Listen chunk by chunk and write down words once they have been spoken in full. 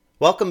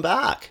Welcome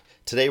back.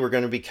 Today we're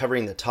going to be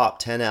covering the top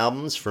 10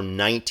 albums from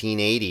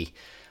 1980.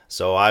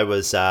 So I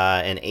was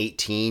an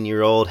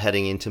 18-year-old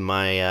heading into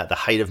my the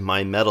height of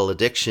my metal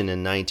addiction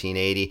in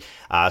 1980.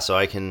 So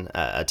I can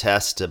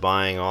attest to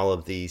buying all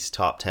of these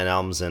top 10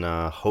 albums and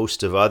a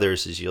host of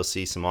others, as you'll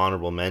see some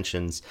honorable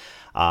mentions.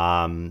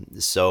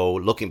 So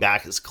looking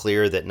back, it's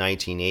clear that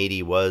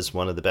 1980 was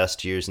one of the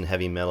best years in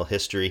heavy metal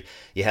history.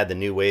 You had the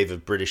new wave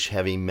of British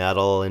heavy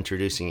metal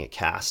introducing a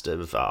cast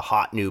of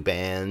hot new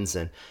bands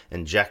and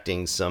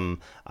injecting some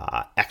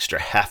extra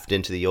heft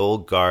into the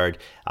old guard.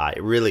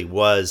 It really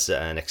was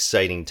an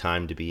exciting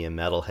time to be a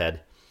metalhead.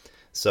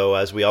 So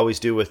as we always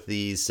do with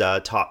these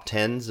top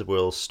 10s,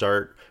 we'll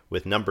start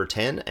with number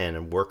 10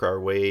 and work our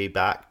way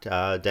back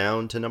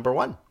down to number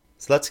 1.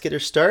 So let's get her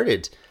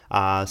started.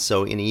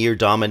 So in a year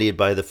dominated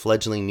by the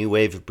fledgling new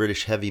wave of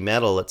British heavy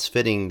metal, it's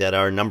fitting that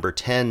our number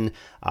 10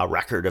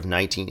 record of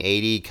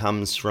 1980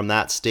 comes from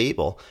that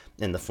stable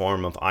in the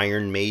form of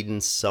Iron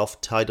Maiden's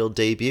self-titled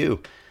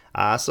debut.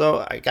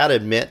 So I gotta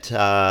admit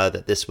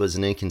that this was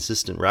an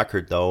inconsistent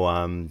record,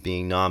 though,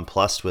 being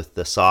nonplussed with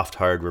the soft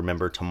hard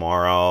Remember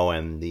Tomorrow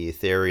and the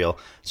ethereal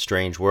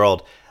Strange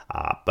World.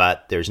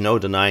 But there's no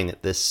denying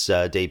that this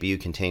debut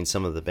contains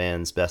some of the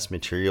band's best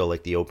material,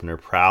 like the opener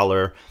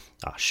Prowler,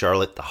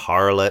 Charlotte the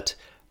Harlot,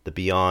 the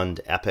beyond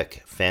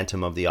epic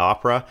Phantom of the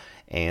Opera,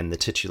 and the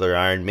titular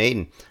Iron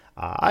Maiden.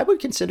 I would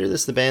consider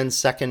this the band's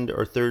second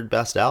or third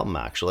best album,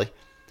 actually.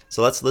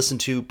 So let's listen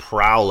to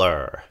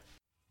Prowler.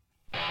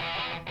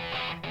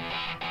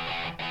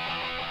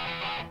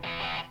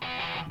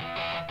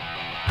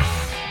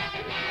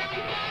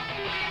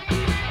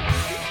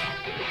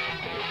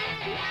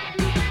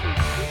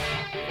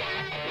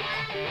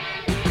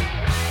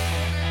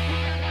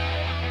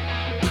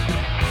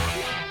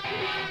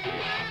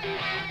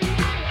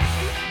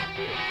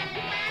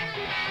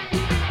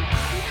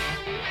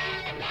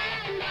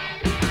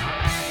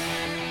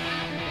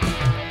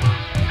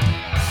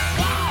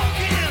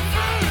 Walking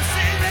through the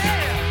city,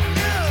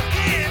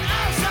 looking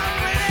outside.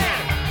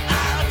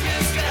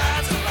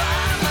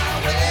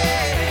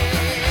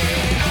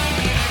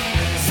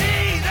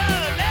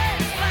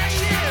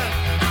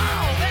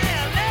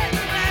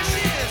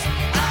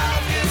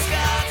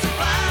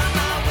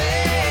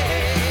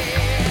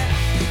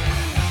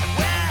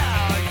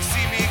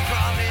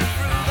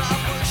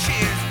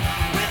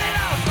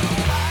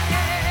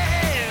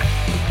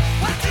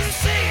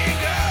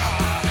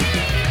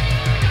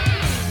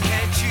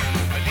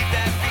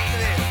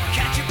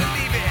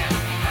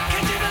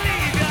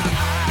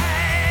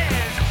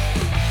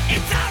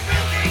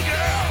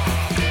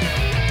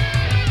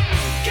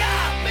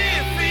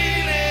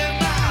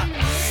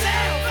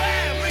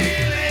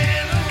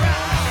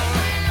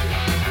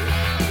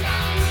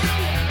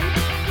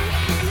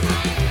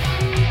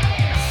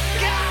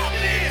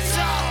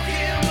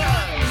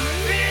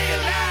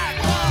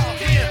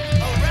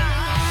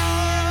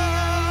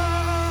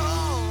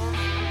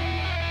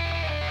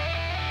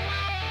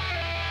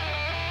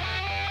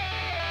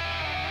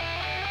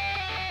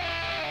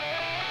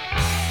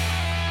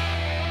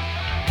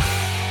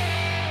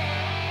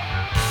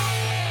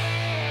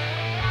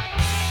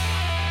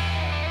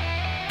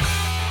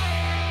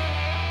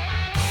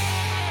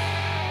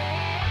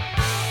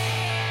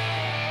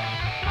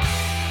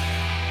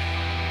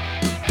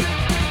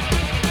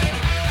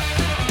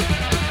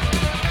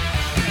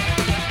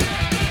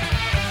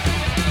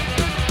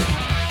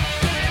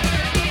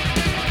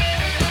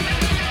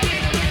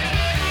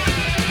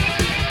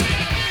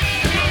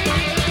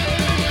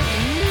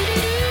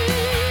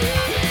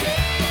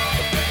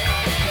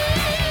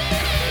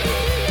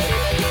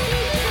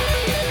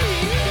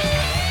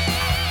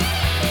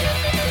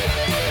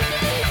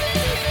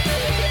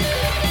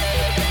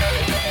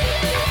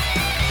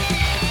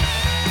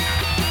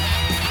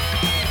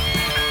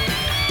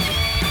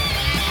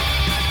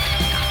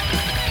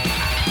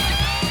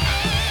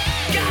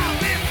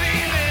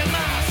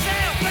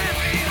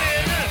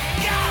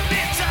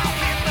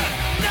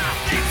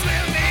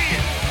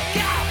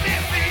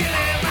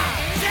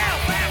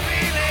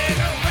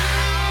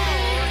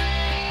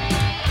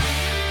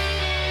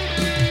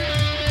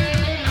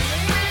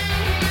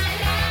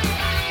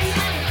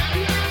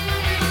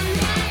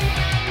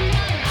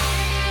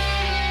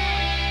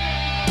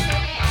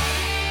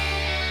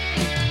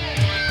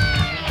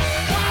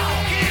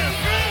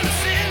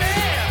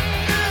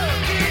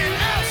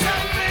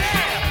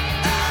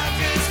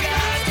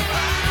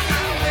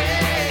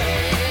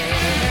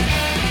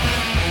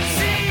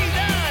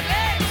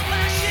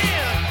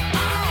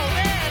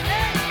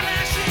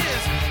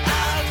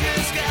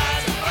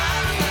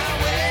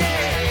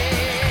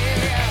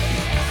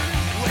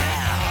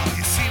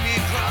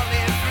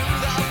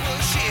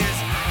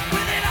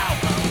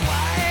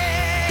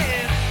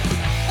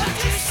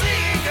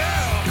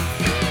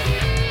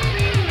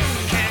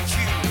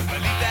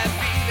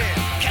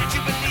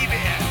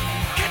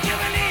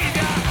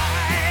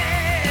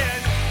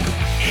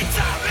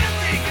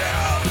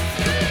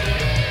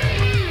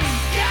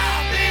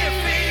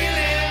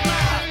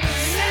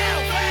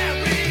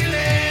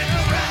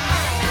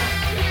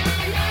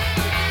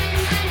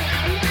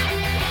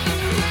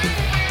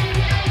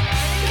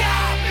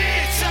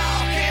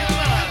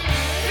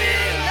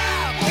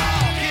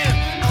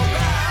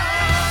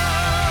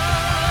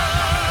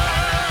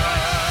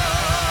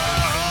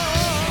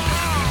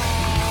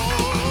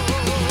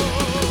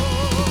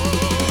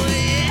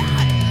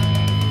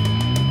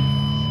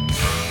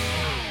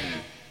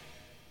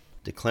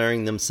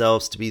 declaring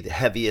themselves to be the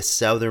heaviest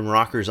southern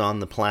rockers on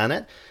the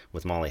planet,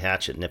 with Molly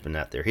Hatchet nipping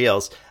at their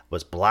heels,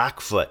 was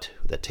Blackfoot,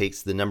 that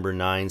takes the number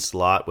 9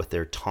 slot with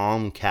their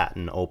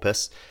Tomcattin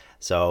opus.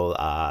 So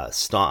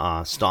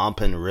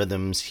stomping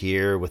rhythms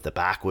here with the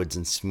backwoods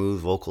and smooth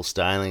vocal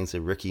stylings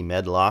of Ricky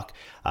Medlock,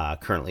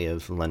 currently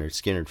of Leonard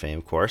Skinner fame,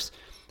 of course.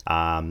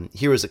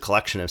 Here was a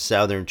collection of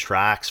southern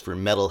tracks for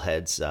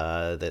metalheads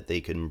that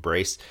they could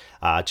embrace.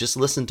 Just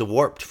listen to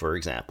Warped, for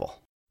example.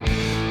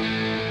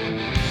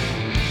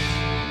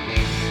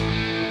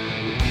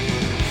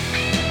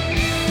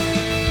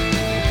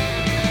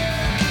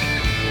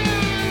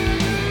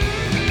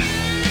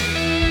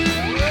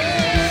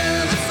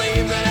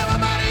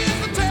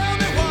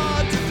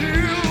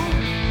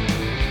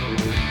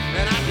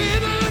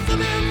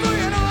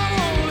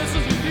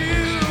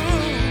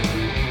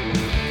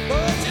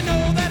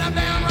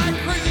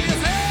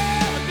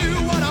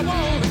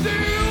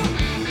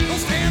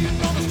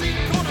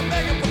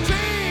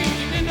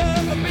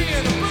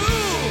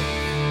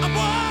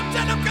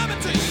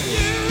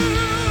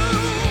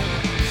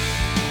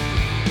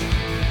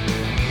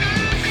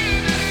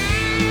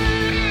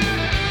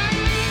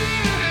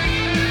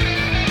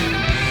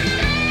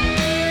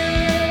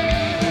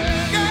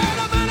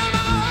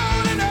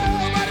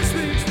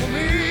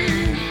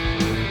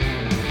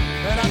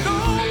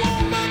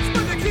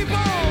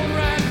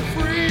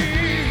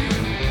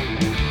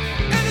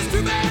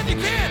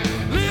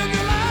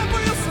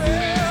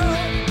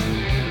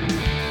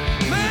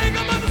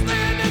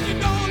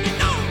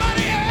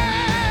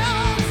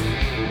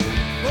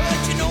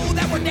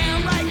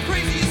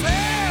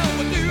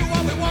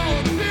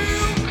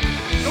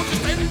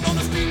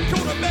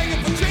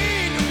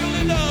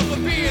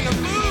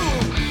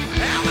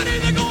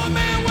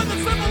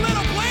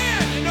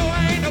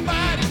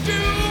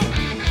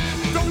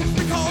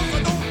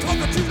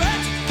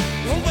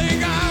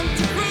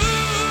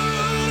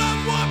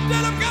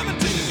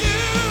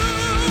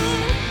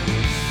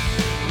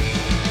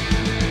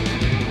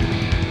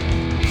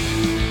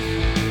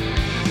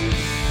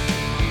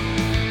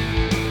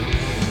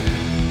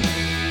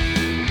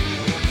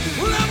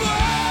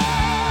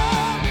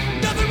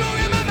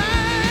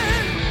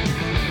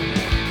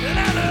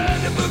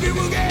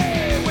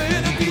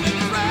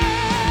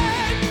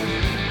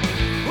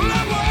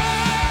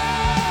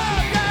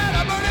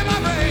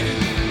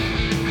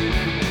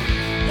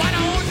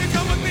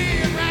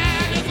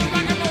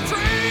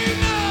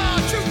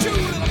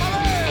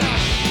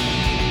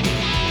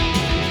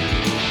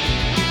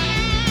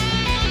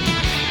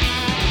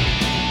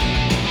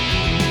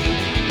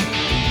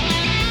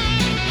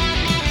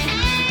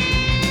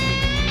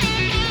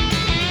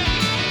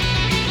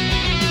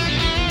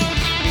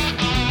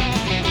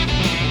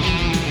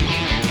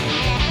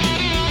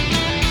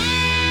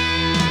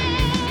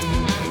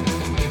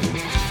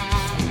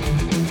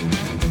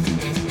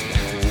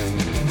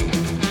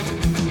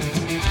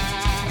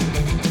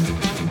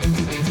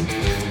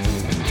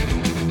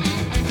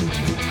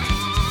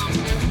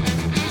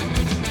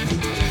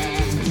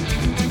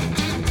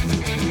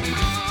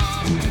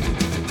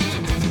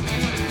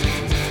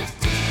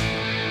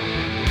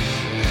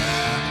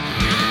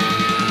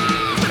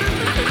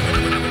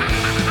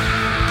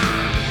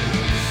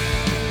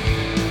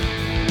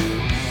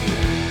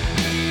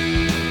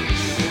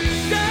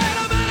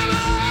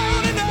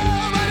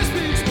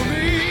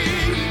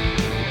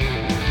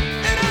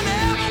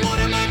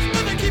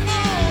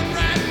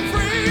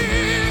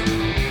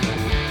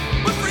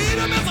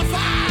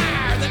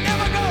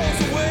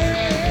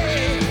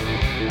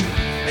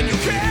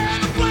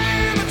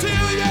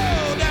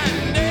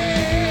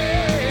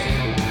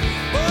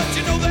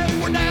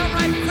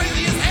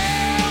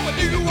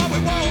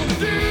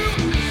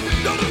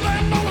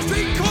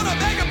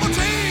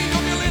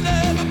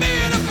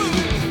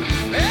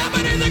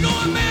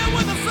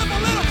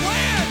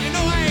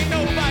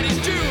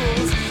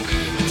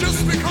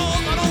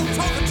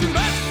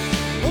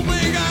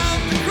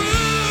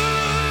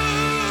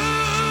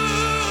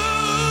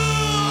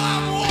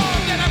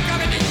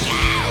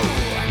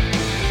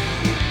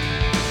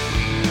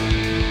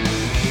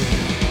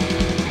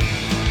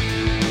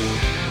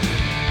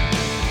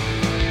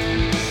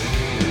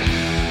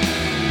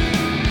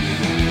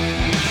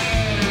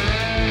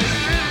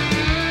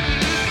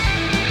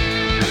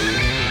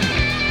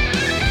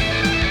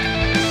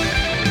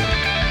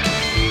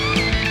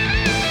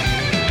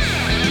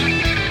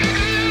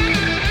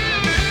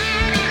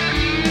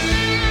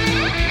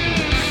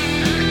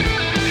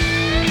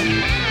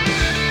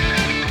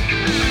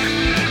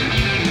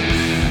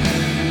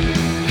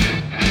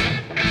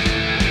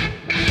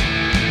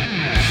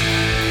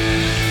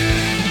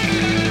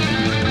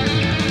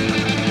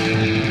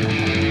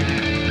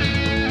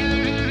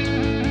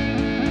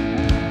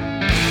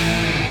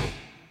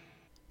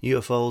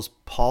 UFO's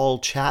Paul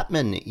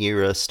Chapman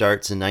era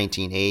starts in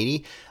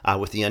 1980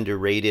 with the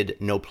underrated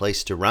No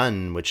Place to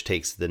Run, which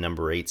takes the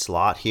number 8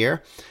 slot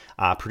here.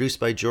 produced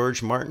by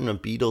George Martin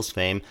of Beatles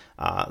fame.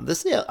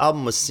 This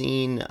album was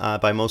seen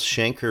by most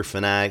Schenker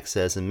fanatics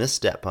as a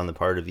misstep on the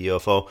part of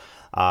UFO,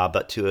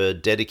 but to a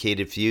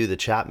dedicated few, the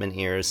Chapman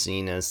era is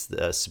seen as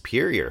the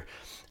superior.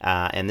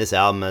 And this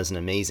album has an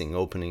amazing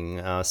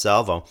opening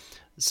salvo.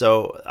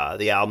 So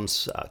the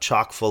album's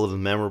chock full of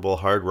memorable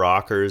hard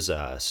rockers,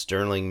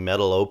 sterling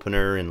metal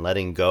opener and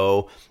Letting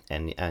Go,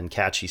 and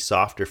catchy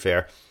softer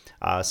fare.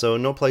 So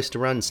No Place to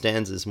Run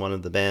stands as one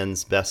of the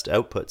band's best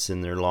outputs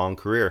in their long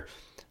career.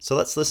 So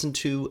let's listen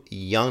to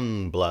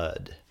Young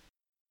Blood.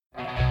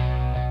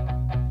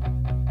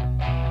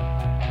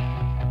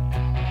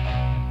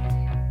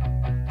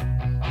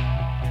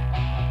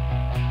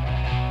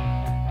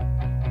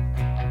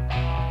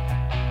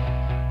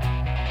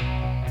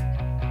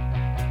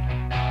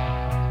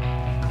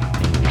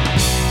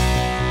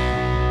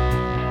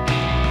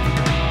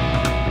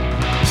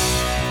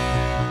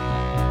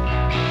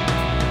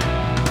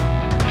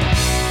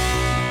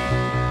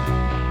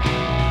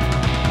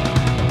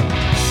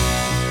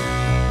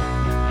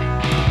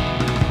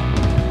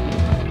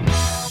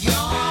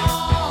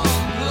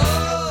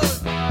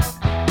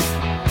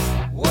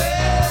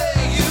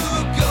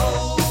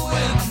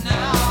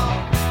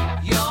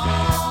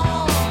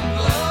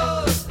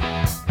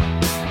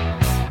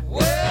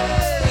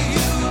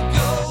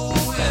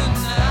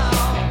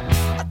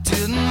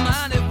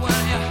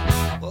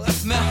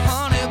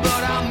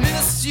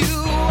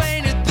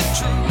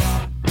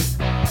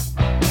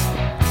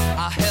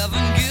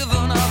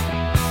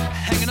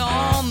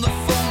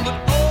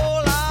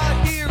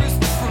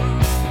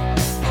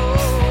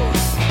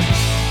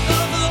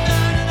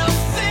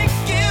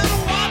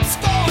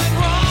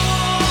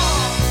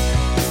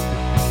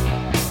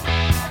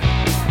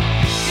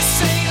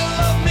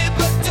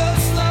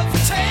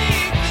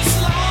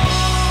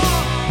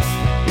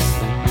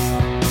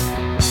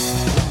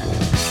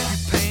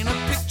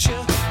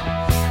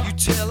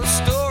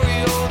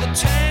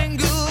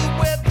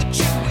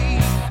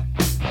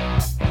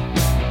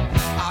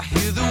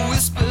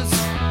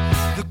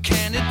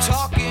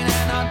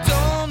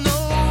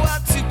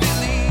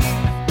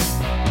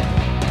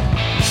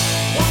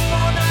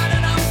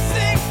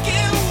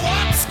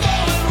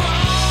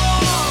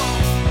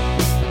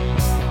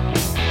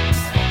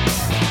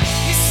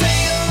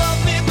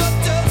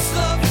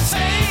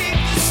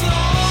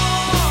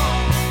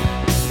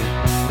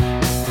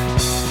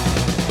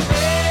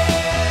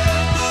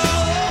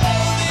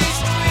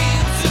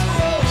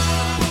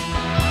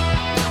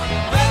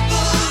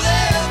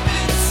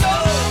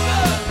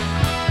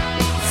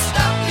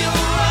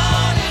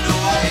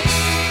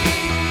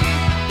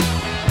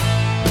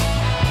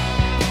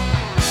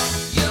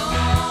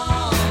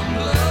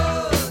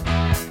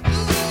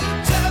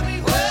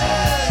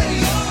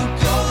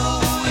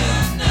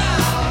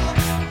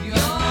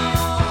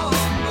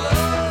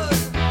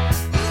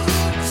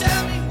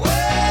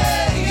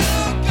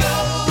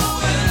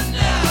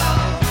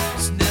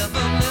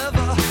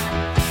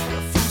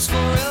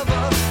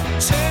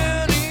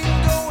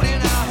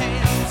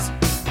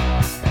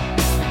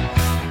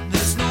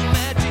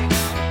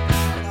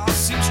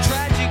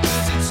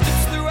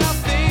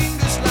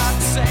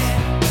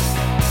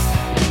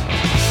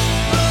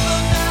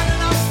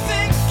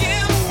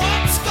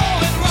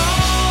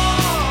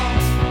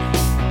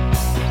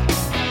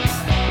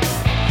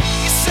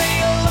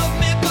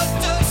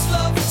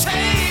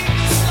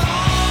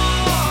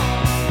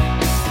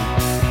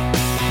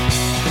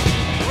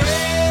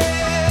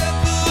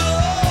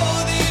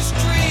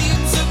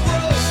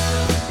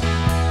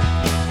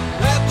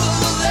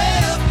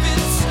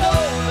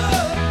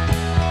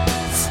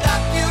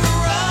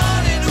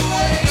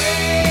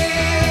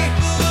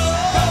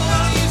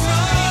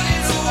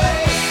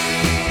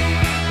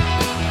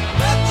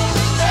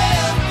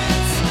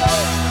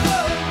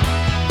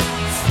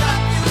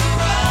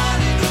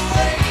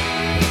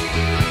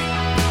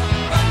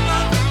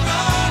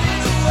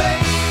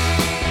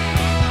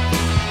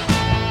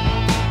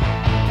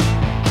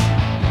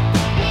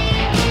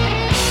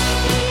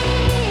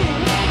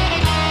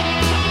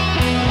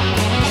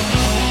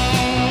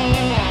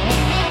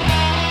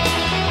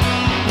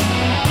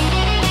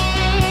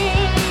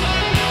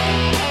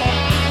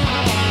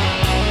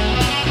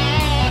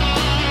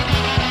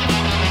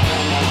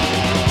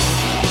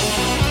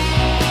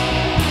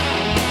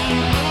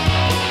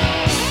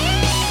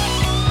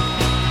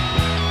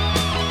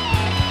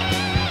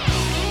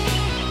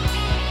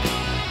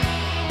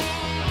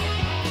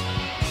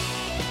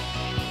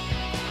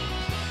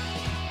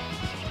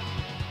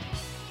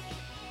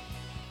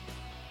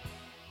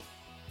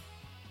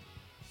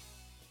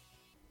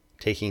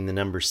 Taking the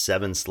number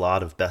 7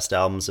 slot of best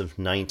albums of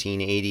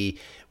 1980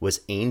 was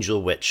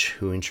Angelwitch,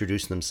 who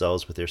introduced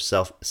themselves with their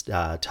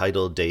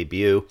self-titled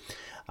debut.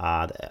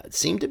 It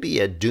seemed to be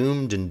a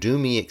doomed and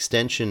doomy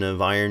extension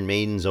of Iron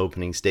Maiden's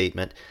opening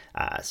statement.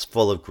 It's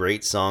full of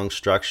great song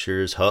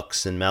structures,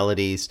 hooks, and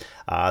melodies.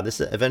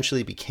 This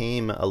eventually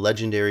became a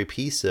legendary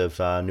piece of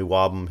new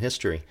album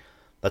history.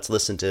 Let's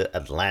listen to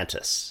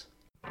Atlantis.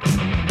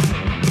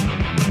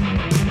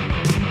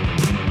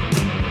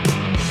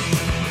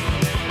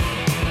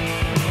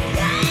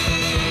 Yeah!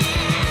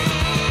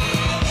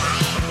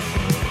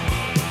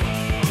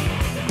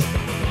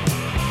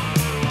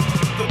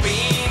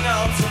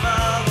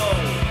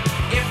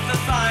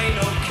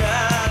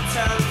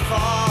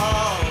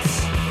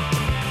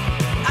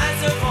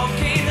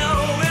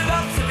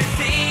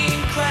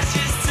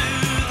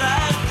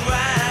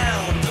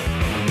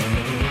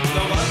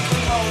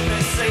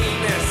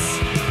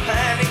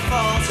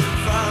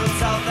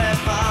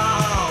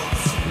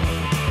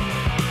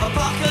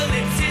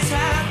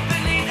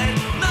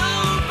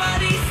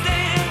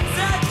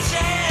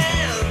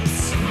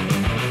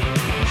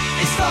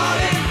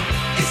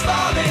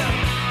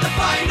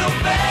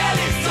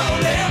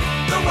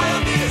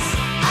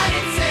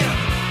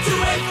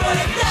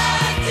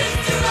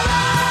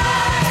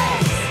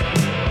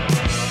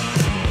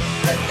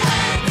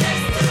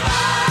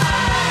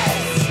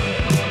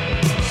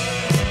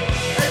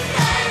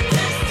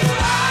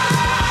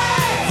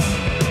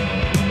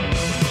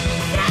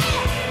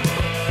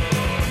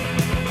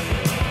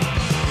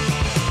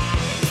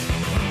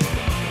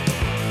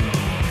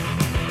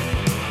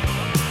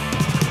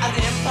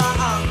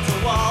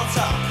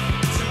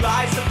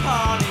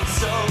 upon its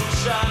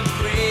ocean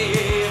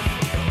grief.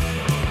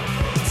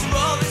 To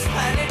rule this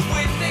planet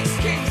with its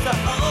kings to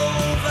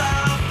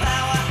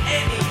overpower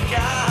any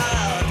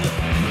god.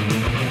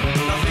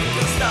 Nothing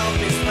can stop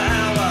its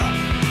power,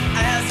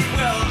 as it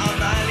will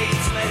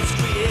annihilate man's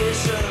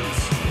creations.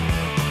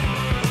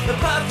 The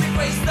perfect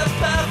race, the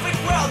perfect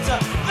world to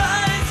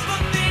rise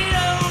from the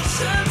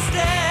ocean's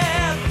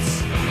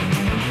depths.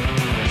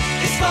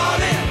 It's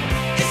falling,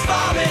 it's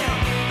falling.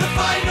 The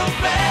final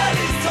bell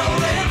is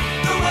tolling.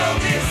 The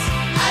world is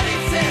at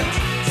its end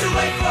to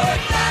wait for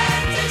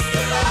Atlantis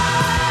to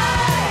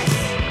rise.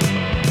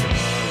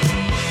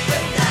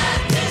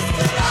 Atlantis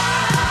to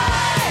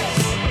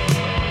rise.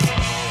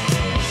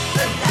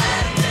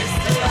 Atlantis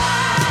to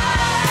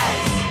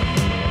rise.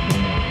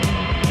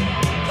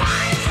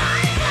 Rise,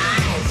 rise,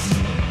 rise.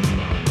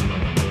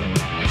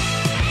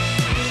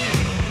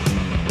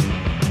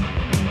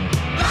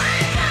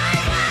 Rise,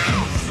 rise,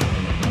 rise.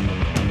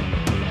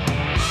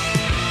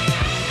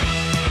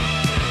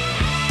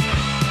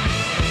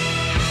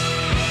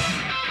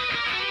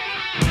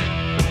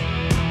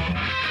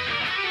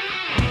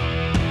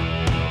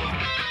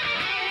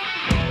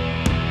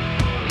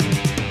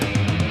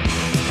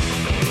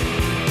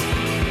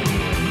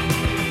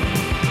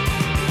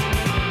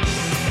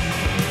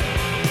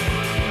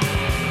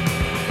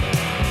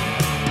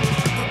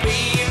 The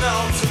beam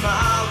of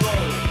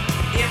tomorrow,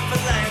 if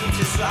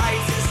Atlantis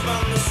rises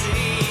from the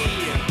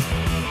sea.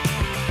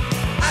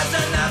 As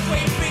an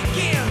earthquake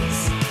begins,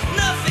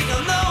 nothing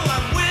or no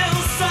one will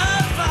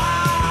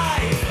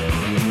survive.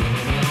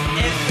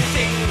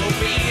 Everything will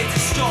be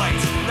destroyed,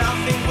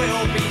 nothing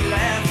will be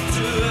left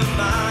to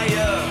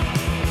admire.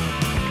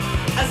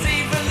 As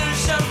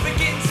evolution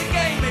begins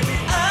again, maybe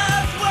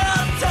Earth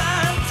will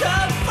turn to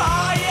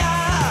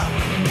fire.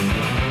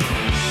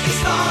 It's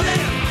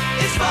falling,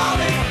 it's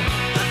falling.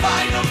 The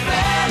final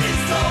bell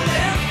is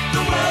tolling.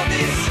 The world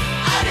is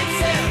at its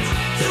end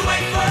to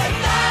wait for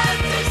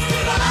Atlantis to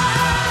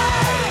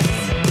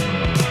rise.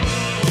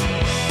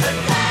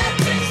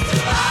 Atlantis to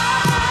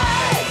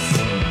rise.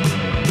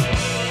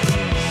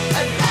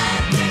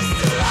 Atlantis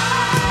to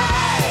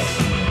rise.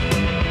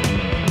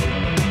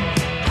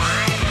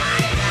 Rise,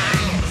 rise,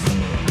 rise.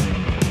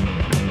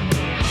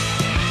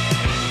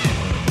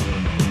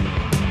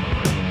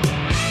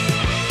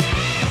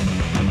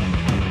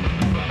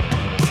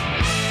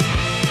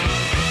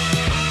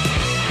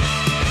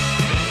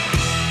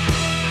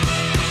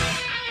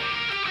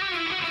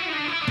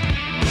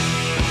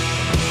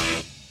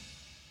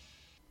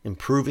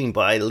 Improving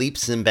by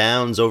leaps and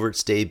bounds over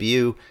its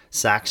debut,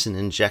 SAXON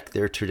inject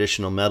their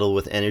traditional metal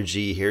with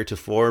energy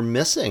heretofore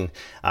missing,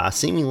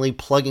 seemingly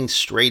plugging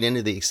straight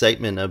into the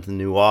excitement of the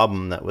new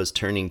album that was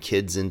turning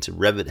kids into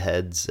revet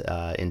heads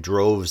in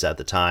droves at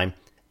the time.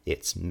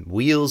 It's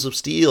Wheels of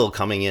Steel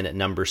coming in at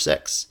number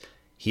 6.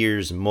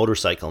 Here's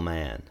Motorcycle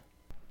Man.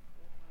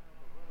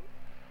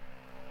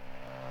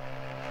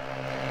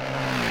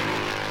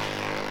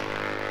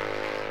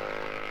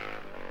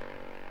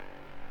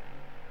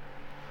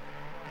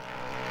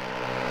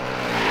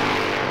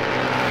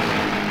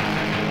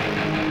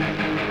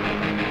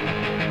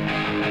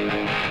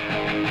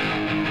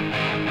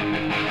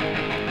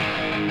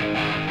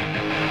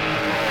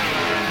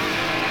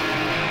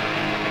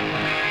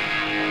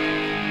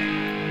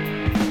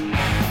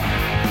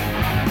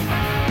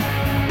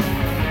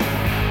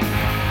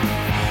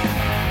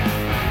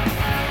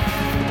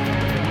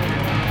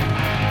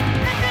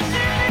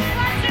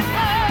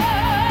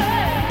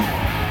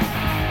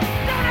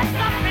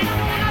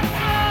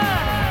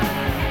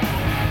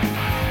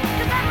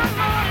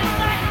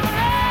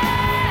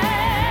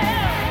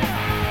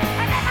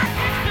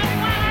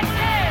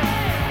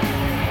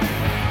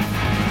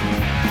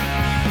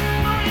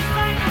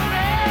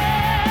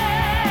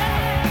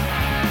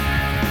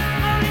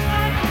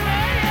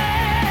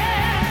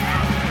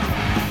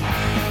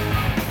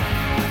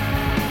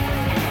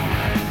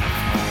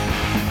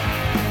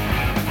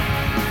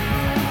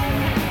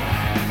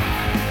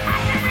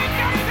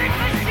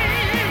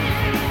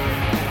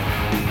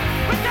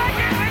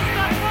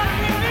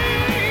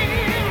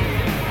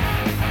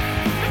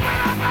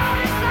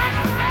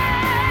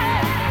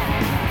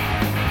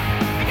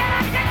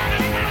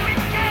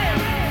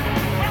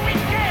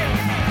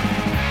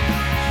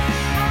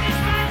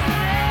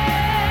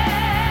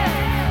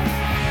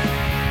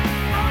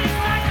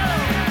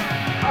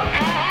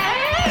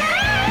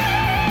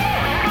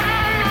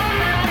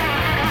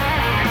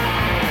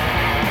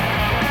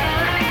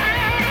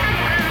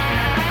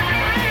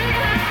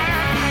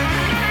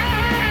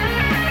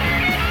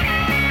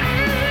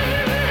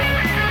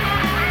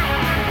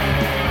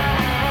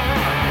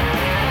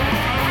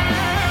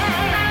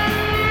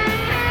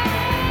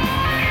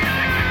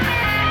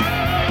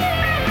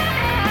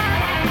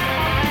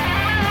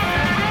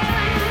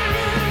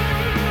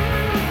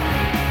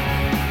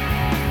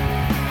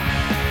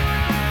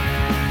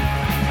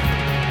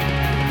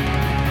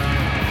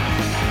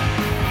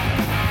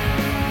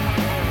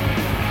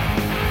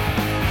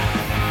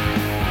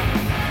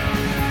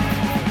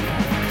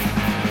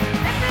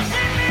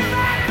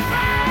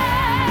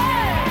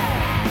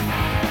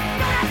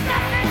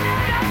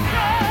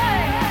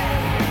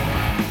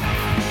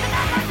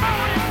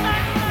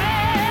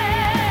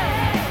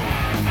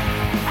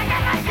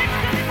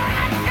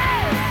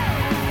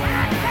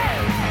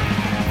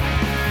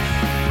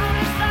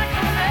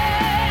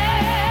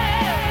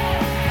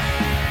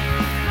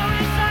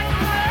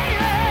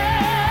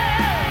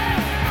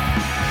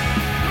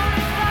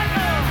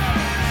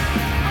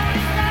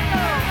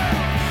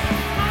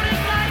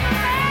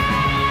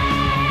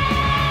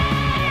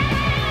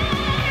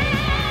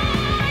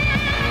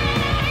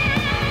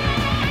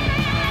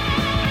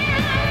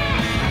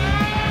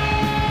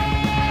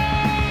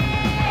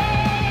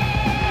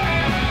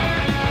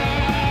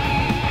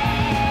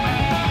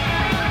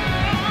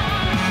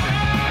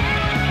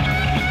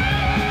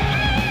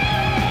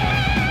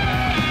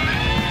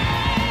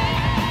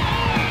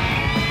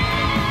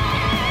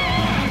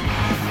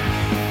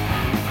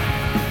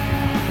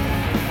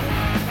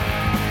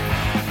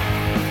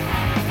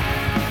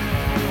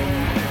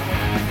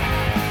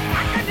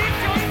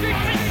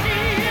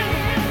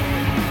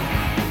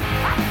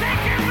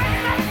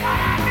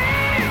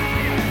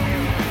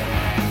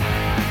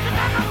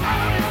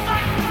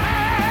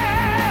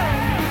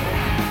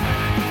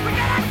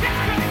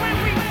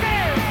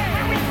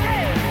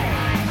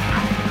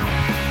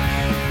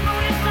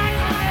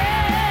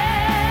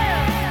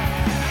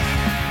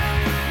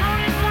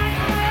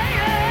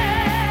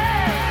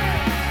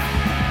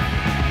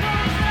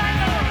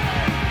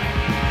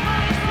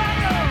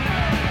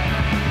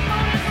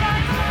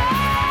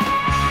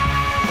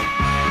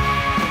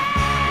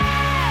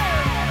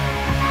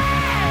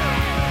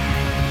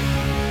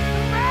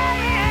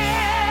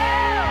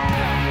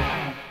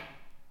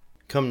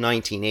 Come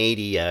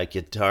 1980,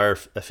 guitar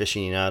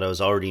aficionados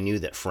already knew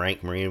that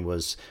Frank Marino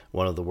was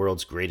one of the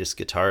world's greatest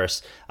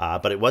guitarists,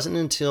 but it wasn't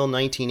until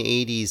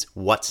 1980's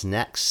What's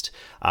Next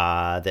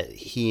that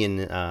he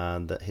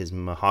and his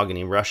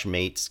Mahogany Rush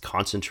mates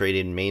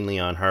concentrated mainly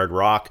on hard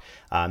rock,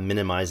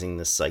 minimizing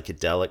the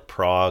psychedelic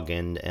prog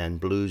and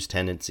blues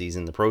tendencies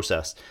in the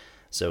process.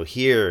 So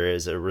here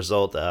is a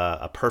result,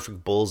 a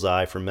perfect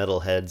bullseye for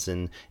metalheads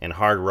and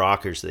hard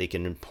rockers. They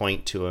can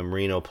point to a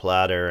Marino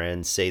platter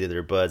and say to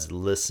their buds,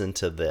 listen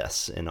to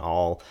this in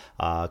all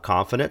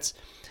confidence.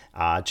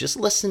 Just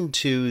listen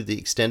to the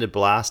extended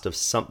blast of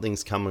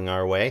Something's Coming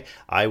Our Way.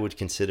 I would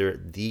consider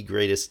it the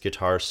greatest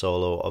guitar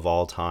solo of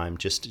all time.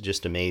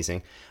 Just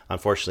amazing.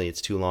 Unfortunately,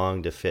 it's too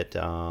long to fit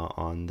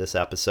on this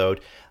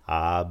episode.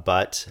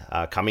 But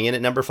coming in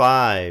at number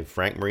 5,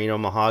 Frank Marino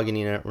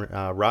Mahogany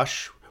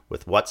Rush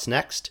with What's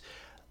Next.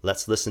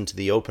 Let's listen to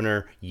the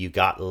opener, You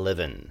Got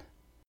Livin'.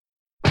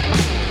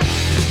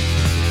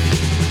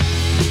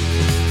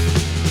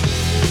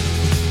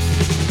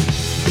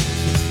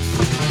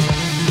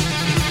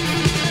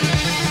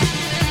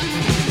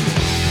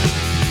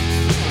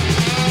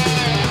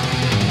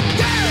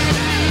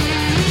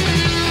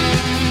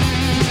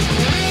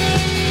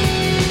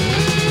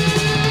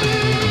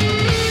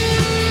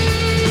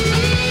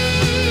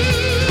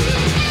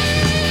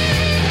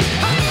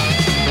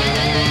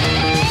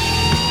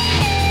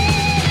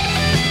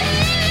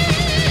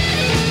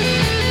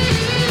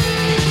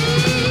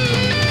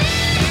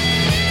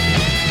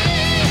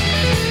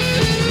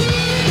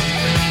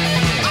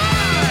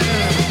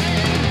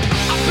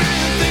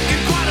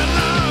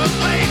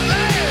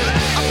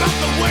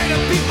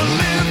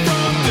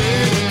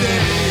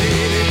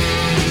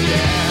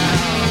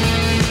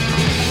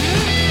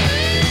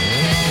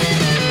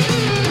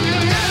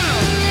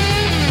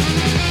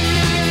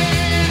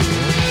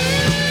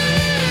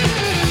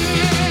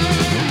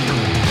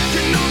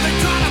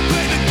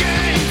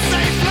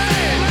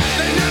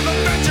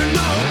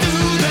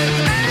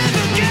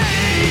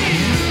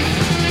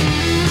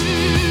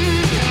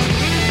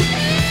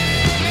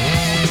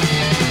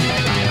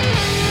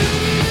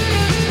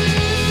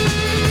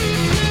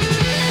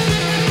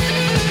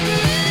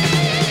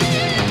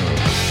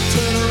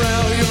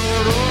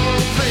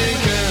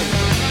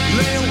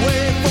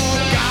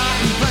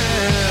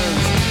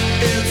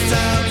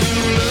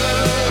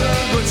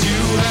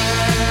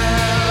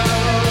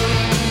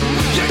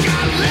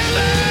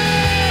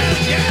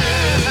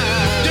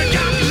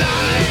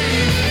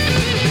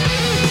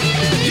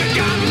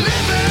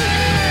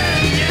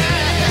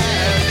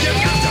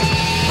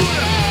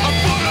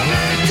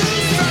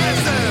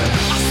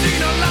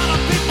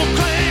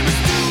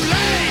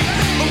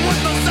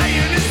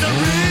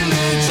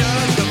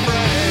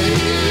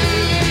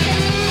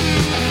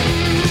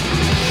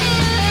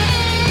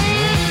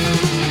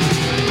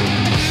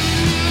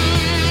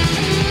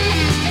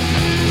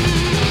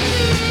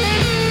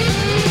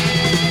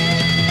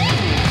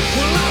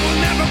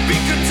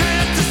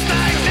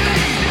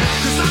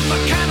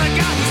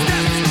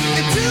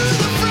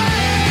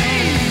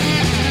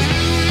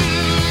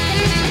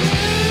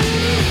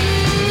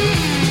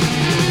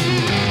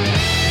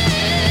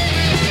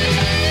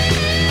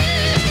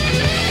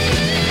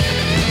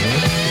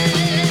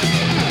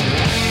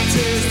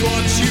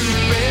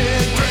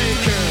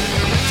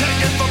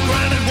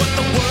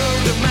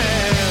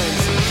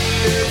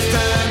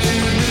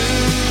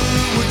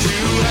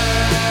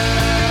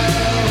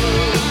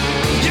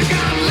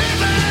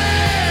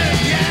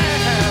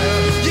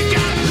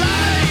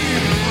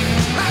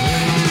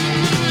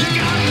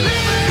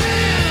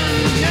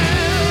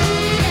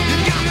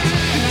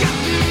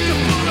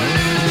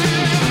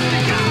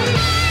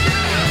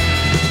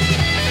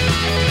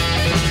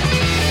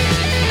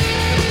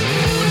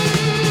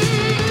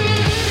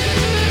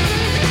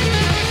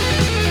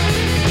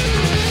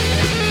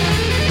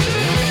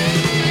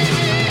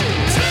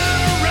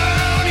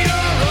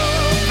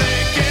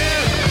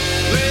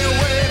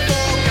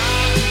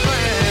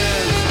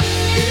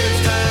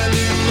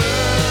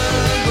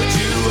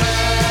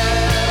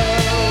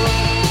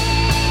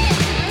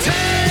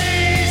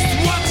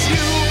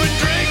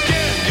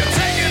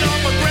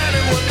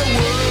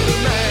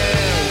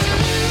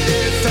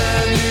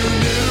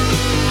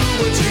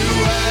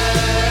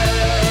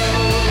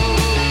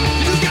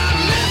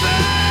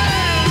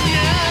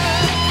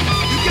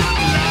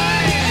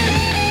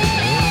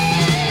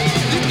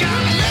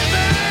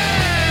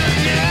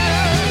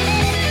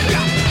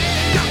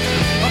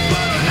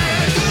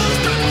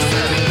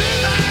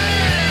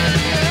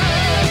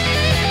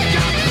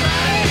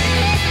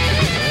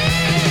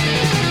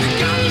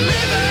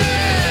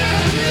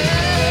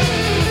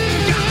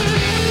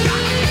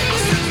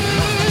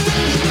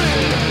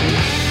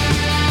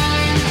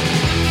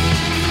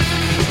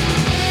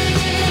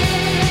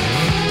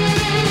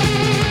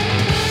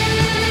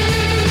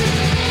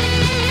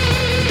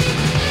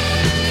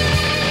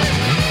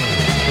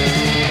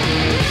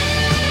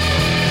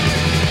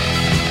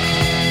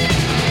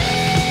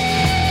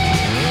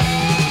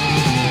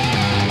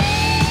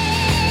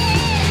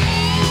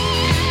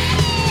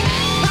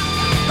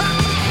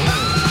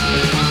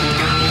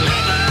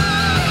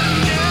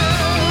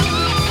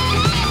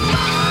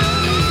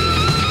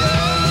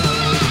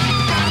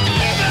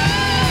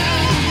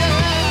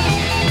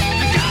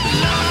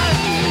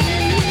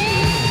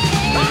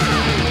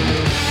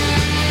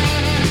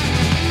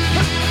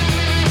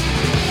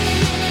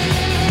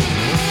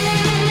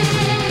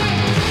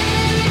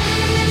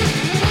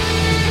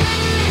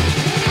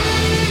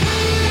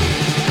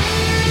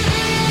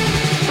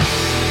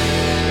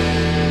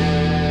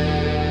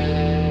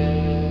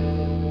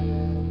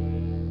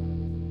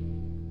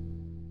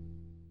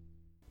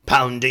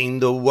 pounding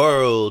the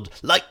world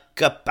like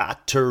a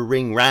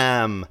battering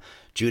ram.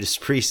 Judas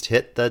Priest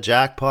hit the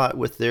jackpot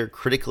with their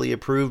critically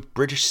approved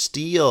British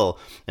Steel,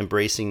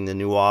 embracing the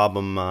new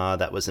album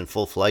that was in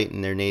full flight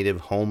in their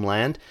native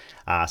homeland.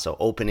 So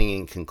opening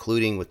and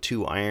concluding with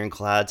two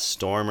ironclad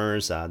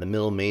stormers, the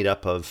middle made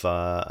up of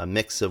a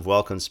mix of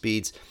welcome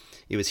speeds.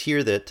 It was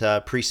here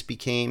that Priest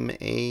became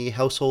a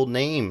household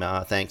name,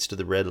 thanks to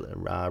the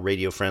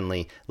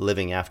radio-friendly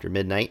Living After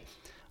Midnight.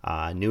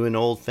 New and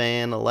old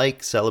fan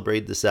alike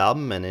celebrated this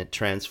album, and it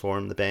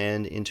transformed the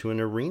band into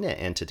an arena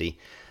entity.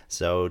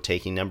 So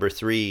taking number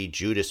 3,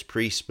 Judas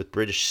Priest with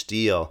British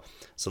Steel.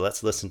 So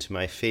let's listen to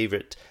my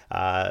favorite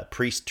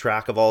Priest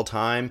track of all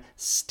time,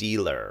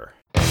 Stealer.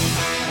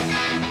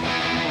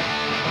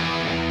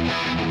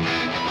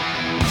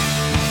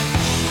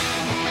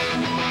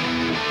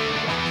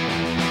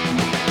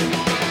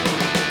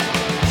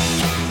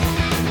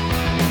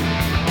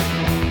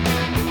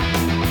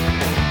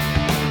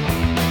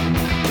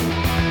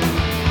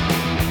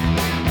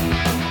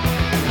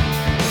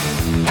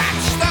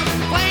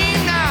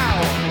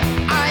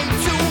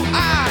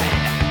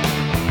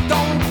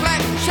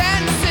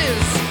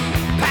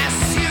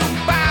 Pass you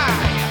by,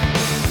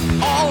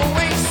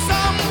 always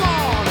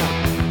someone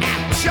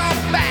at your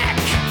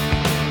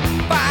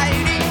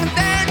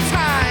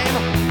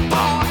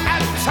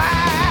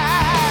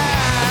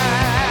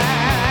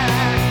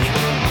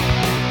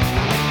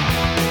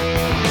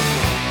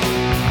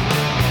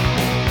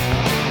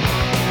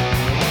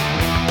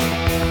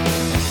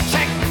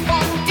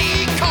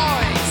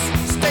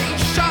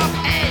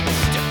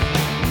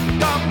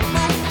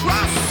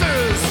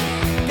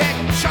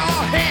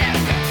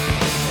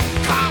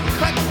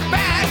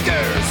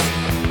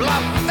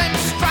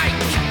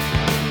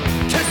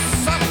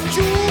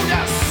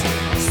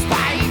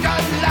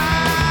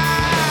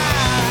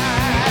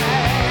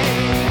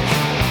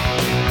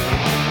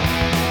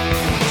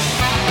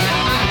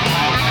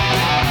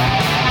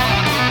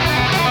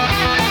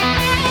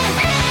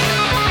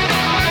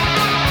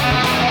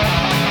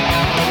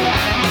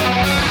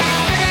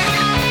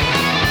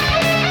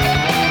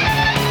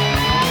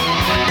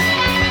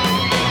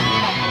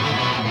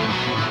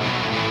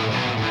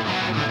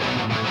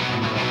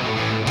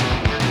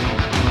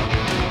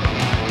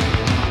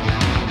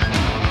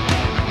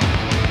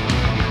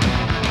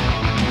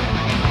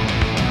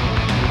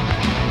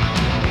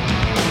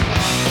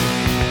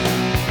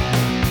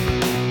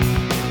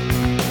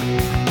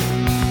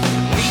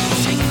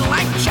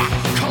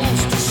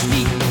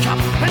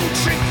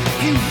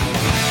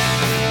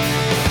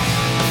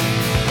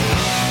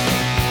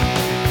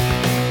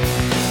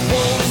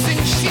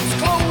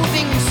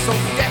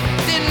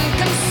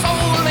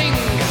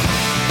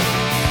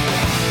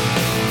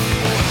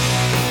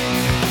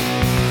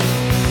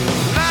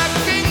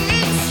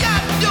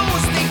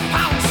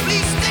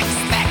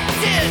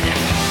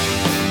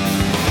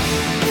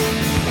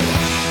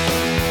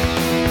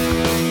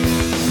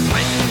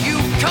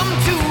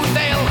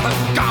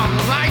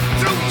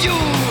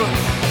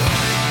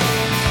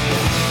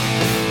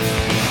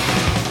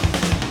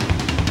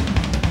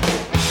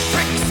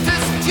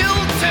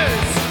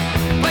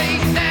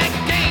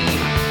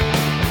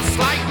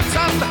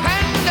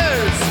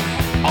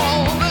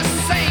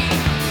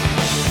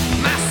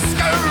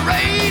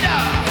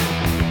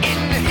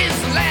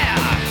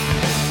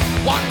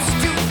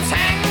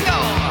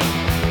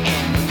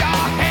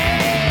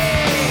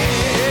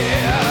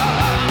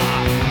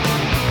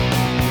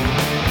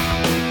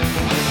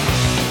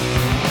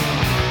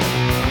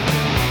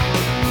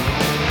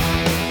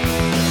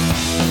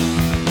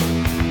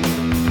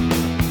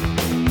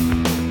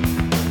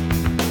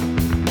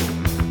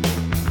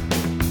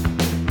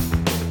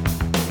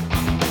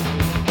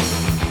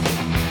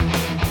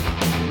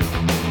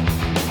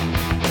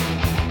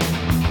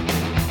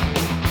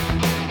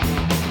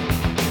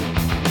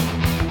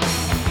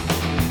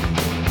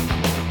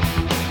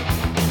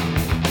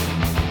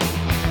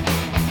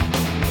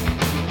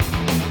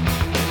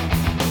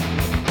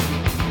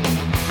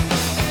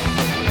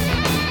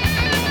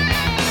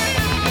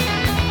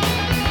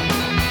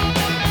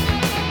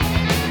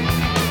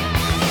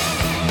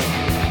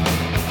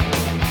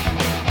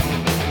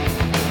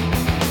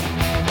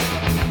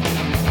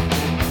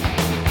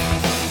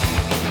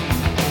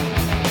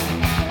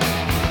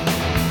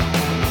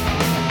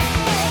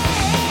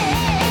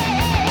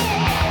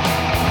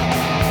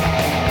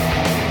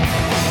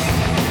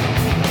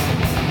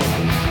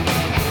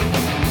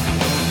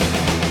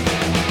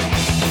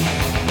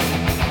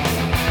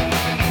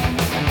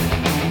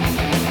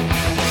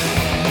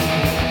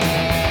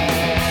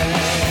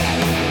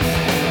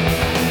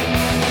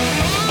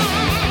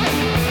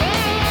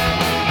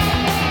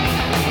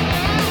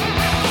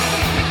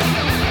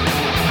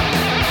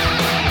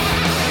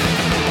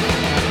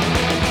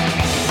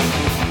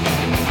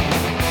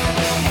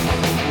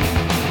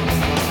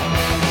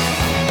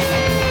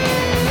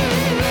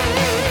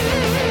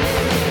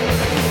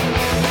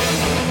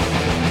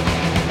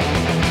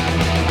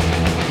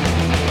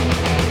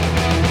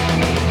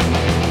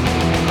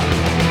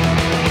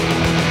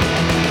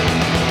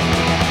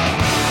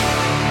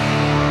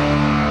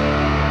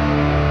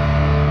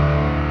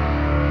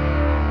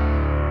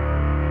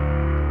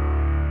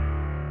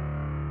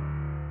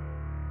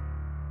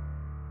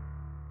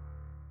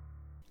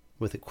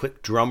With a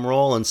quick drum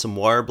roll and some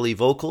warbly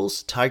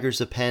vocals, Tigers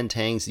of Pan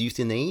Tang's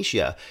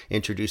Euthanasia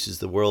introduces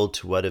the world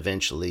to what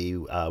eventually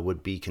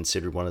would be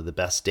considered one of the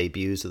best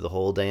debuts of the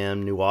whole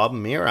damn new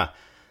album era.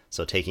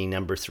 So taking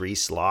number 3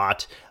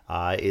 slot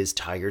is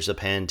Tigers of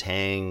Pan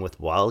Tang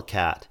with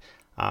Wildcat.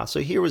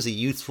 So here was a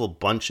youthful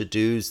bunch of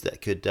dudes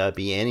that could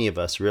be any of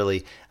us,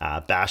 really,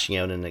 bashing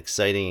out an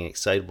exciting and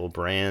excitable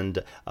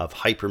brand of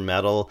hyper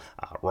metal,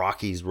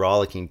 Rocky's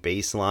rollicking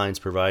bass lines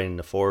providing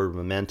the forward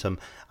momentum,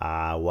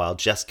 while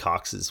Jess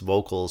Cox's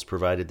vocals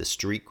provided the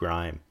street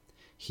grime.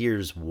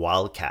 Here's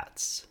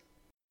Wildcats.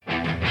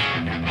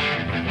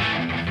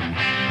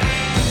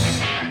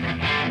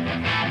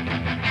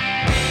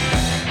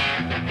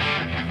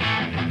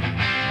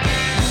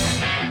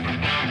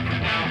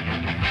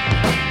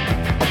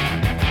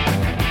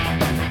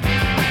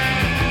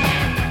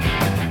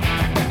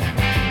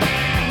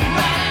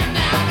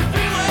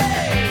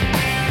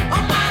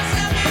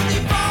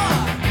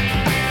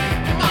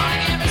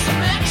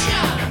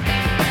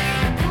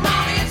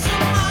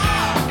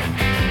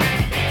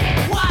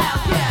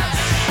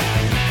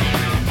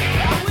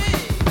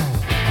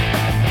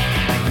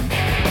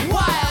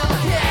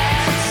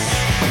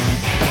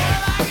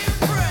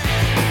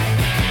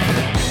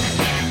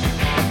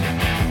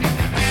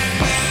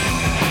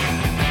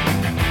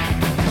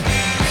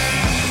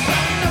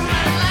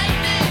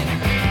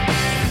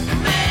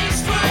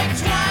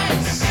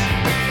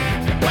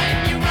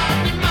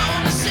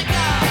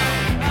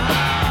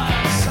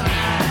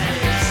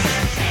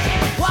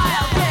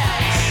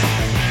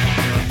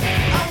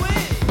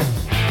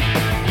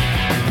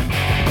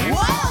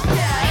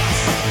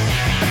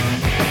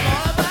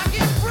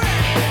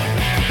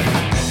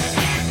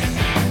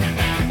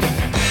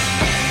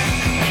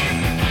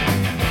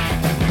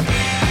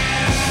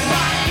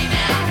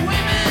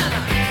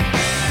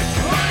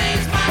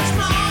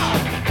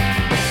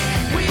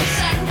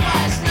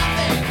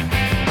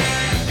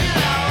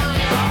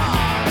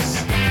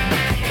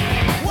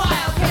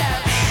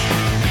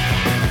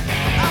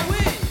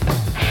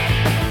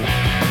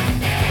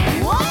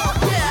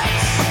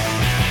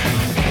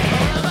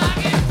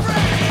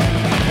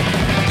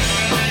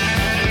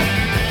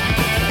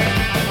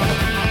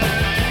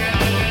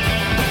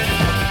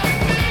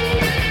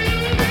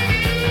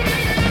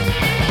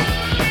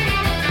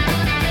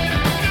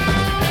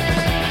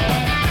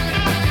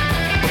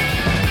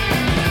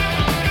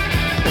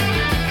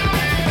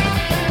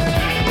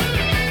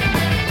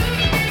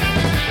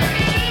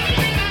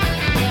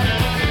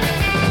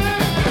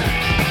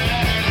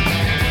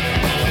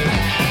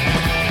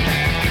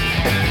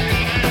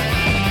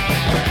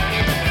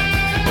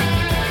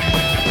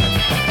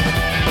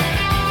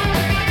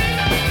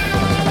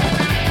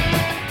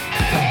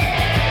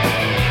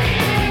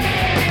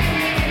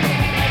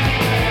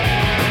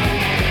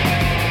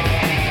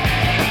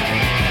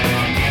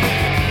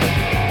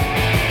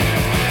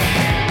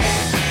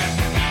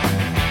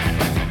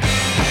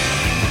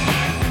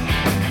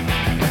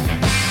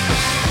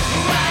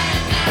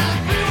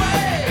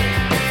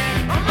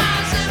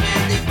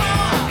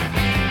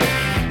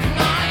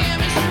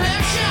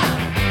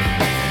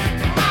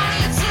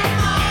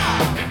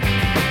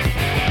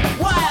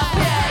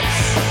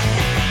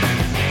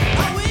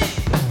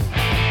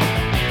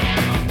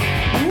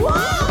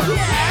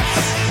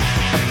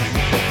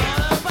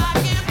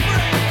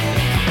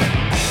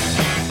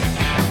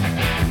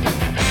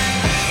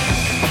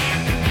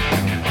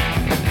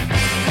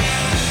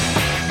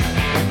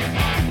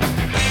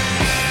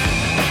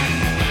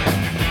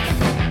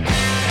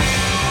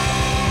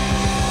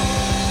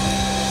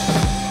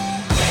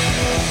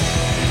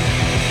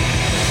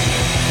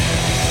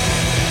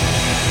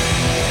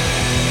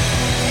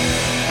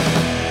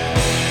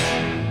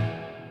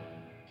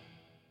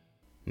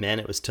 Man,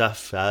 it was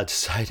tough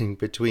deciding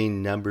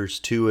between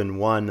numbers 2 and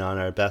 1 on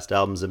our best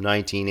albums of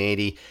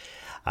 1980.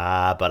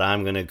 But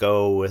I'm going to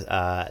go with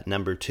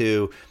number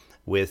 2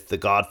 with the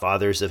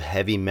godfathers of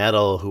heavy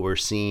metal, who were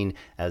seen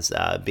as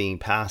being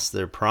past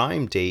their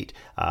prime date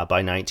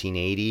by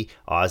 1980.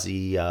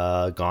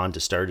 Ozzy gone to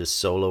start his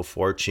solo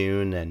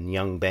fortune, and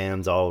young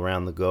bands all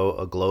around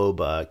the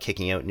globe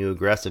kicking out new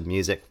aggressive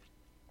music.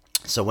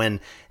 So when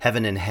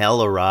Heaven and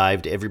Hell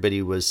arrived,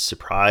 everybody was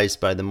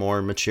surprised by the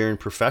more mature and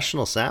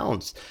professional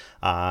sounds.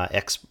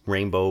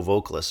 Ex-Rainbow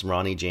vocalist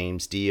Ronnie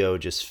James Dio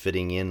just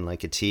fitting in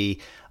like a T.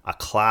 A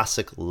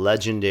classic,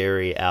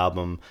 legendary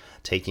album.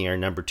 Taking our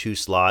number 2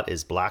 slot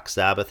is Black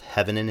Sabbath,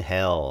 Heaven and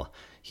Hell.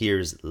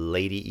 Here's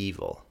Lady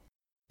Evil.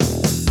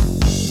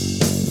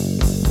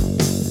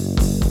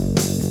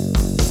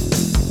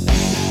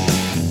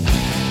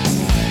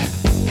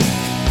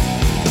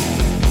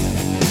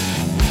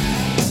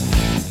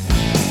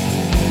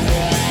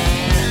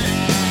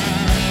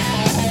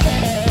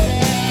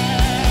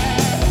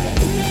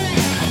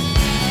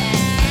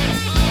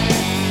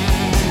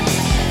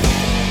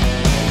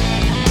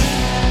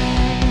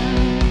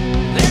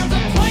 There's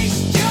a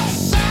place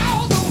just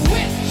south of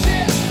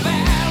Witches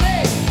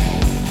Valley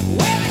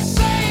where they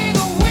say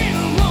the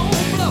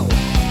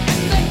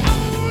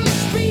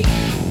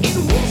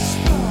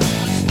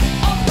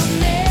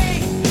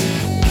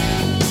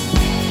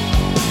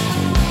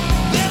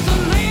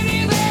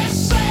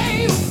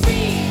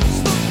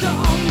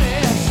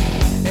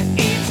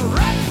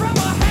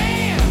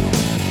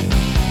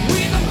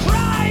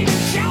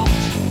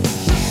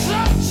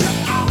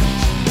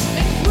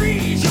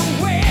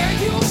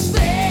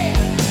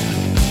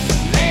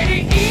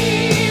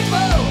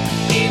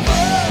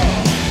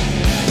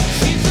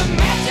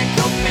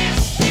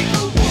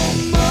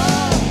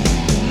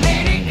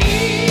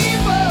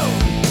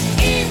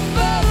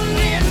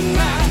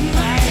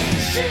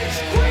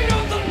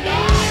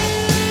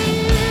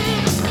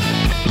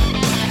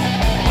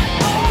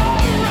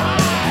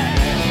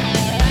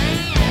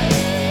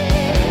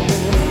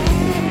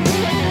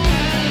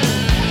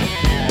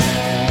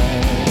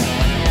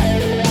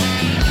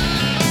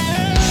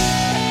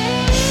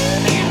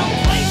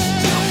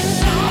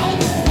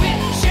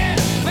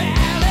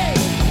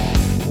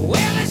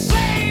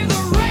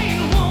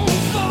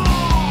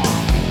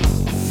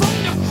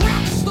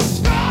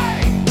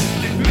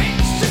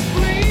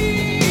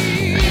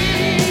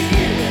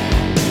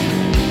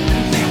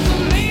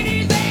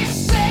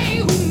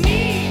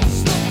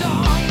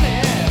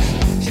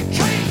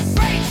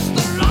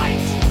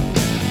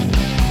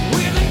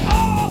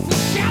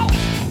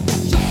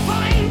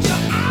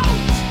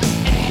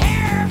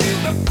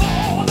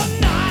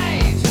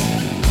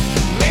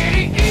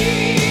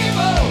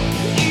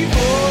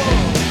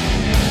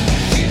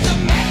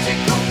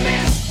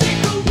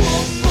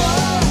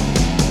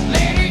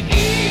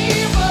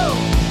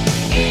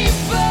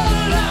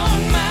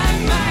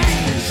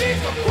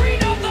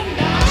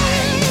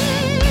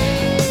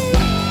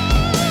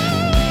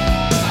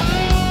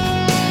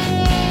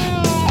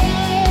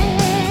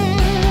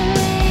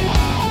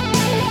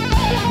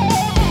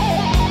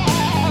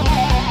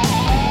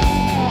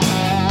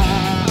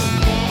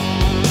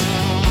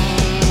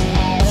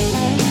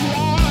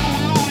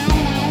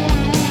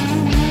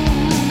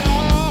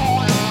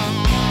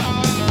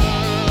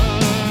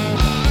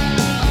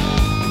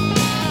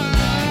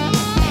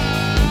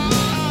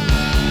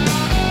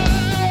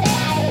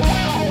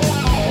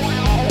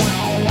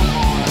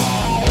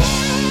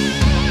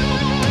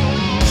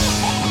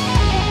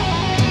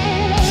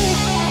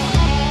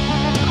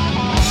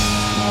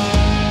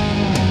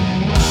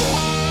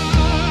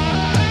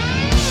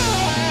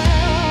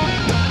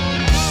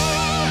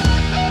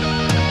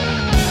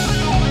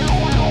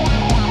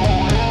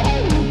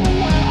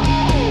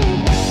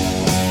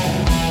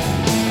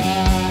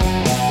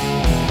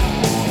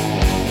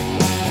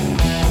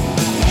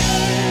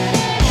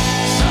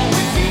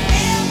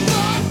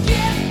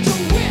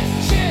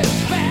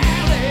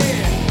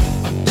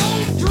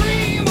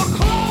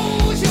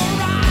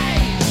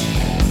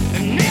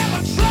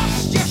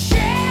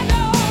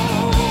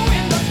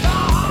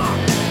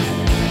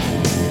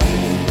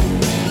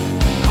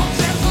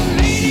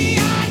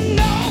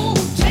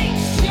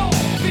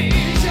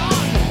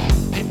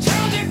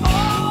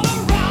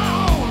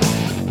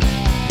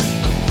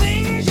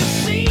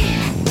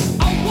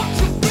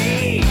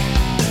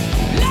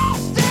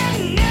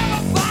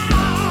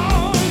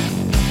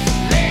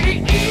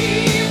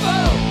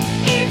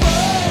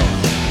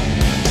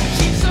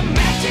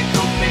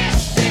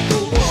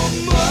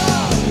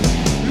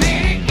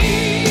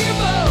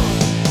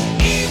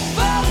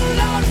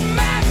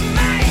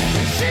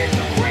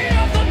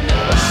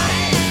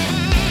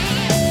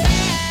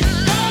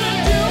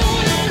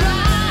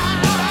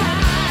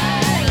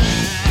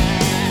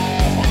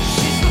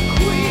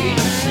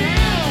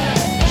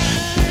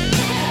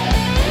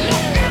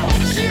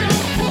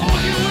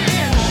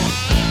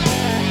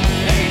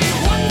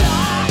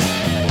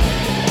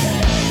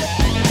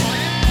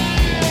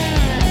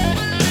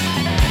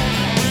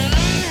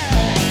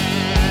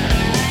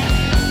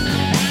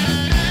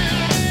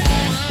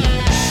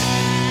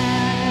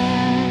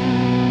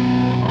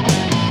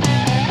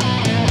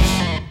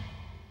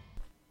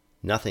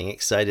Nothing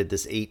excited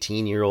this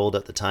 18-year-old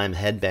at the time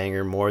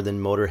headbanger more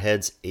than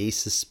Motorhead's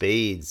Ace of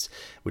Spades,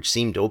 which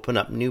seemed to open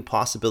up new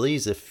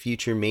possibilities of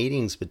future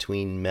matings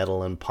between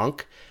metal and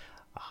punk.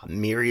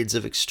 Myriads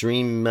of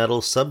extreme metal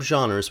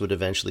subgenres would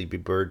eventually be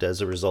birthed as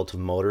a result of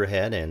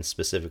Motorhead, and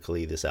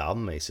specifically this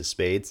album, Ace of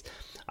Spades,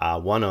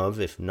 one of,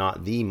 if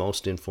not the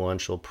most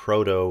influential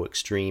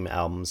proto-extreme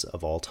albums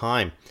of all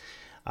time.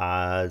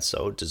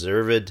 So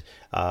deserved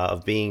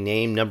of being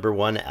named number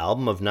one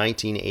album of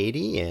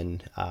 1980,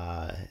 and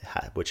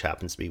which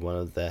happens to be one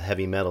of the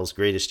heavy metal's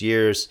greatest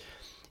years.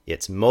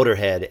 It's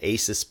Motorhead,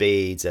 Ace of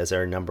Spades as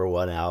our number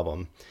one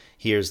album.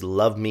 Here's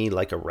Love Me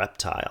Like a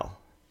Reptile.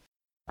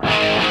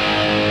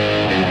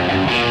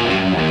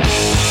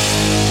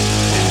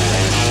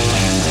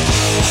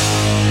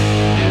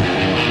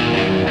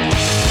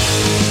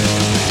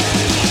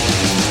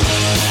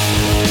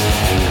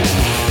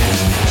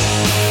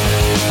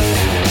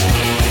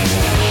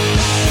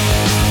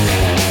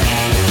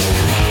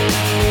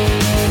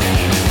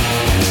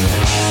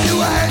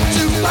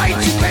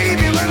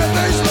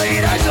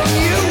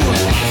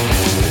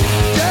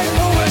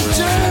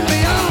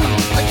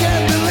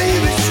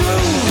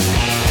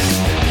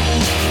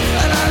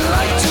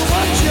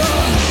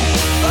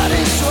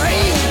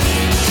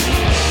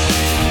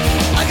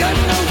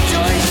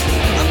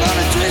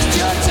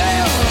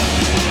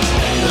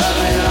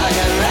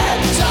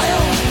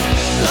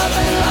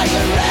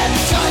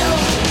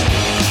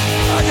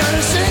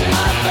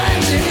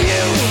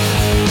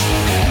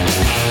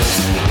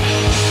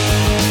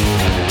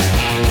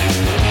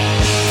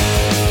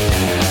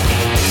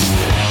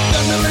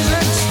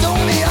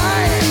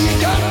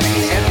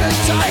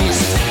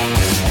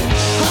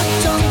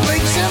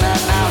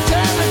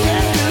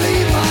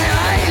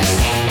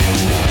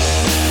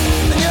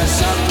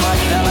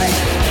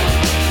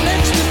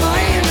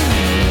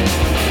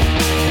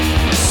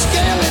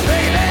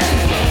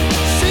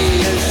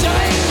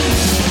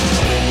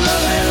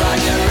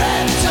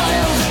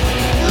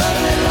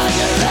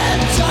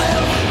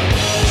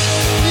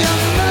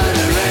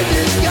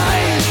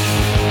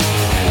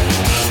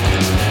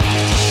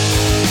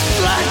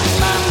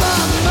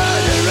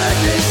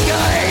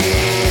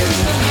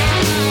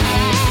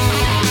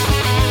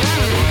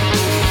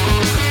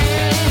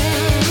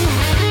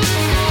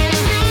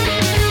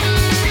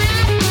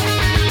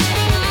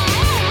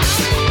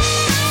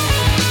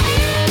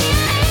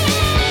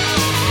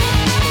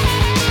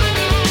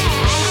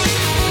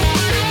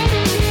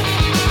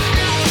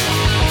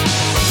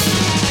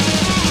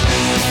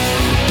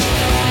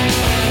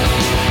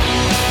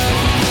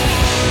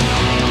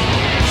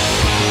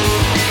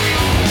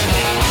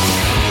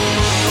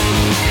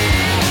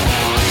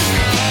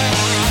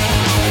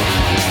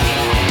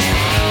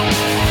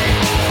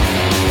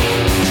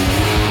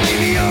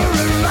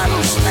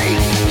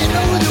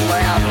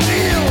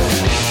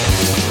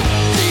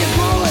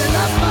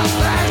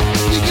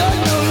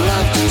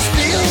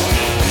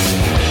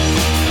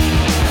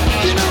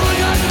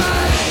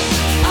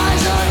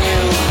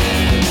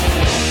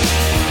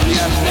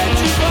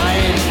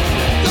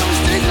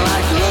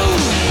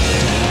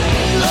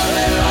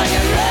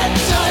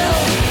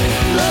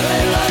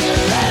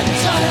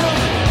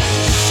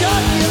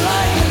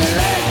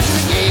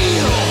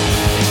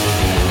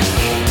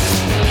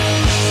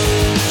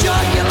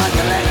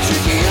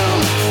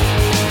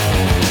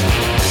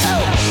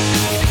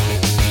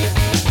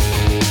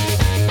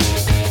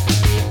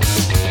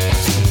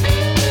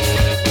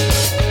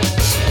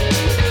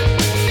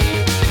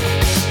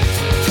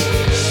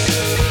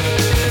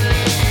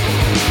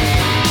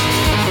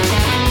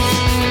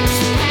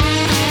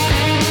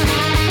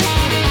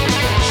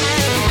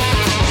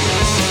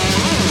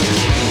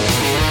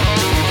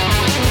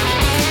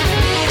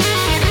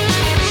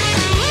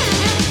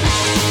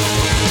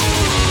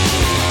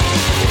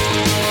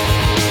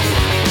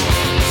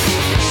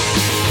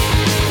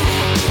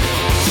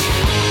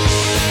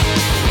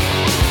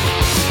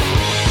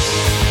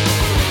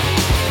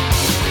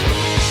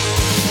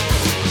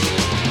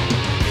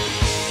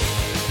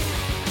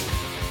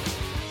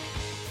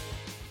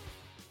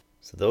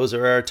 Those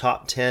are our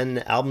top 10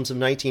 albums of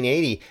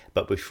 1980.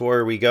 But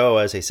before we go,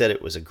 as I said,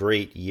 it was a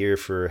great year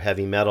for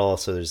heavy metal.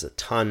 So there's a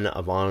ton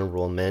of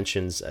honorable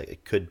mentions.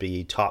 It could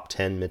be top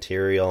 10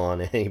 material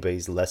on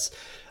anybody's list.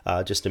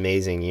 Just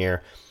amazing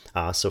year.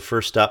 So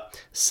first up,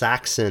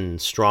 Saxon,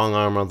 Strong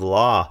Arm of the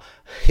Law.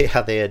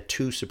 Yeah, they had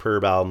two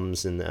superb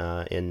albums in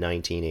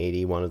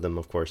 1980. One of them,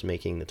 of course,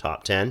 making the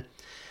top 10.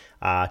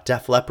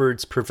 Def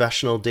Leppard's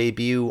professional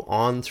debut,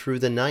 On Through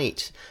the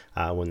Night,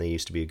 when they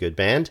used to be a good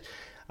band.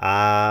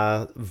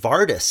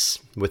 Vardis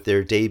with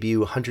their debut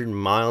 100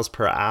 miles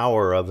per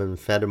hour of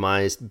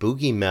amphetamized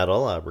boogie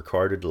metal,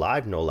 recorded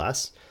live no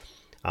less.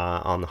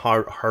 On the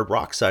hard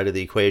rock side of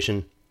the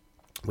equation,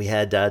 we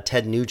had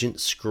Ted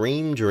Nugent's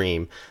Scream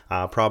Dream,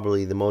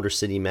 probably the Motor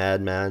City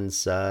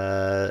Madman's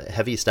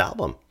heaviest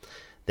album.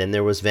 Then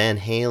there was Van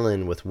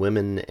Halen with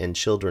Women and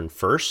Children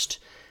First,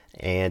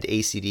 and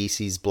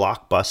AC/DC's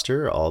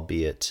blockbuster,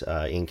 albeit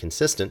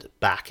inconsistent,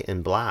 Back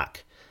in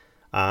Black.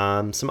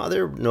 Some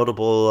other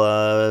notable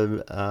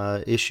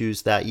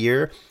issues that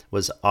year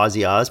was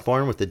Ozzy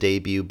Osbourne with the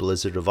debut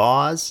Blizzard of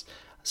Oz,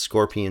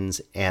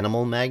 Scorpions'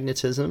 Animal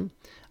Magnetism,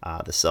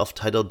 the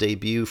self-titled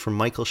debut from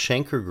Michael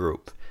Schenker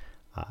Group,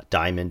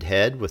 Diamond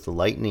Head with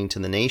Lightning to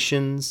the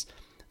Nations,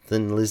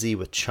 Thin Lizzy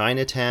with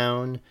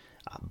Chinatown,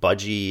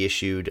 Budgie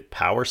issued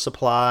Power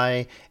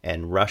Supply,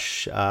 and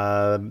Rush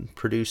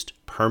produced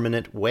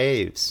Permanent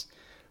Waves.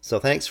 So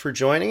thanks for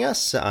joining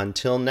us.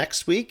 Until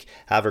next week,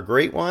 have a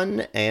great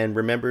one, and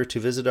remember to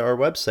visit our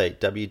website,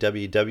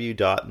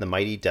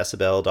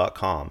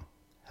 www.themightydecibel.com.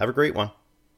 Have a great one.